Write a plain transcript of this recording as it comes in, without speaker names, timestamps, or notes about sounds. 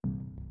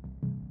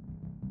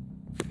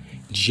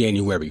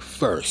January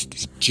 1st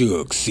is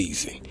jug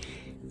season.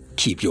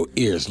 Keep your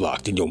ears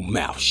locked and your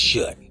mouth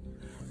shut.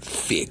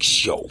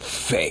 Fix your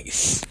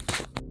face.